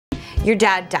Your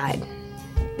dad died.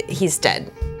 He's dead.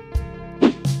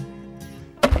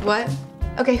 What?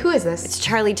 Okay, who is this? It's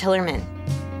Charlie Tillerman.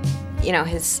 You know,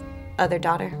 his other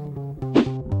daughter.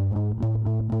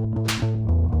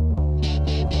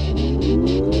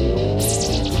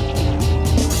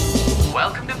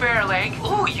 Welcome to Bear Lake.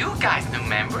 Ooh, you guys new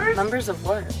members? Members of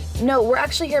what? No, we're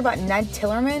actually here about Ned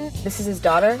Tillerman. This is his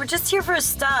daughter. We're just here for his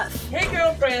stuff. Hey,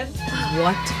 girlfriend.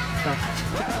 What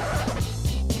the?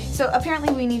 So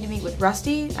apparently we need to meet with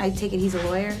Rusty. I take it he's a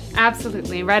lawyer.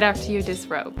 Absolutely, right after you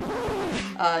disrobe.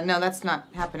 No, that's not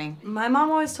happening. My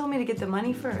mom always told me to get the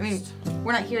money first. I mean,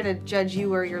 we're not here to judge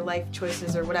you or your life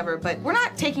choices or whatever, but we're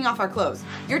not taking off our clothes.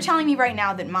 You're telling me right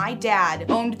now that my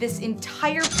dad owned this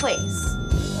entire place.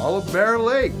 All of Bear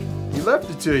Lake. He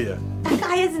left it to you. That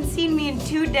guy hasn't seen me in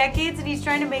 2 decades and he's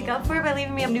trying to make up for it by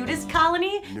leaving me a nudist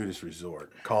colony? Nudist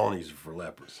resort. Colonies are for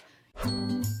lepers.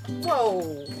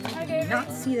 Whoa. I do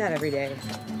not see that every day.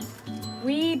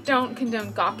 We don't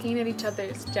condone gawking at each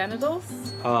other's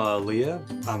genitals. Leah,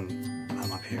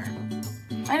 I'm up here.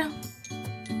 I know.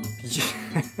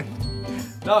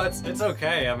 No, it's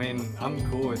okay. I mean, I'm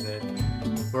cool with it.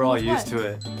 We're all used to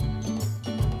it.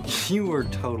 You were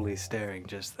totally staring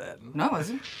just then. No, I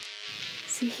wasn't.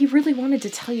 See, he really wanted to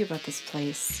tell you about this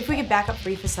place. If we could back up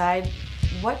brief aside,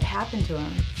 what happened to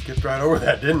him? Skipped right over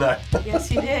that, didn't I? Yes,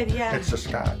 you did, yeah. It's a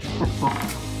scotch.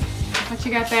 What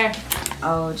you got there?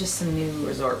 Oh, just some new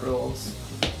resort rules.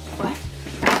 What?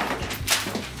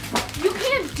 You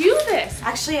can't do this!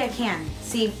 Actually, I can.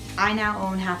 See, I now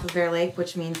own half of Bear Lake,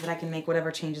 which means that I can make whatever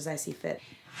changes I see fit.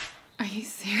 Are you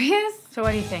serious? So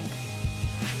what do you think?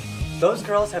 Those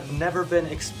girls have never been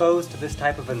exposed to this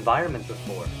type of environment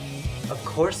before. Of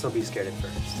course they'll be scared at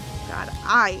first. God,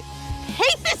 I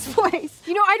hate this place!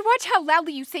 You know, I'd watch how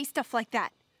loudly you say stuff like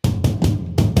that.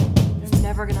 They're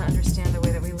never gonna understand the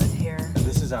way that we live here.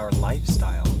 This is our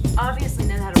lifestyle. Obviously,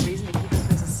 Ned had a reason to keep this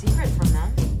place a secret from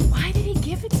them. Why did he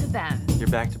give it to them? You're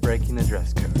back to breaking the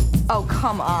dress code. Oh,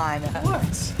 come on.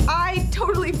 What? I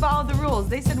totally followed the rules.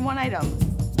 They said one item.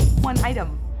 One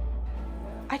item.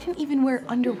 I didn't even wear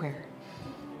underwear.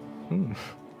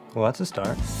 Well, that's a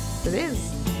start. It is.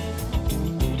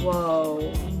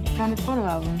 Whoa. Found a photo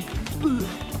album.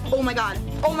 Oh my god.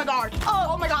 Oh my god.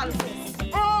 Oh my god.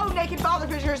 Oh, naked father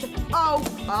pictures. Oh.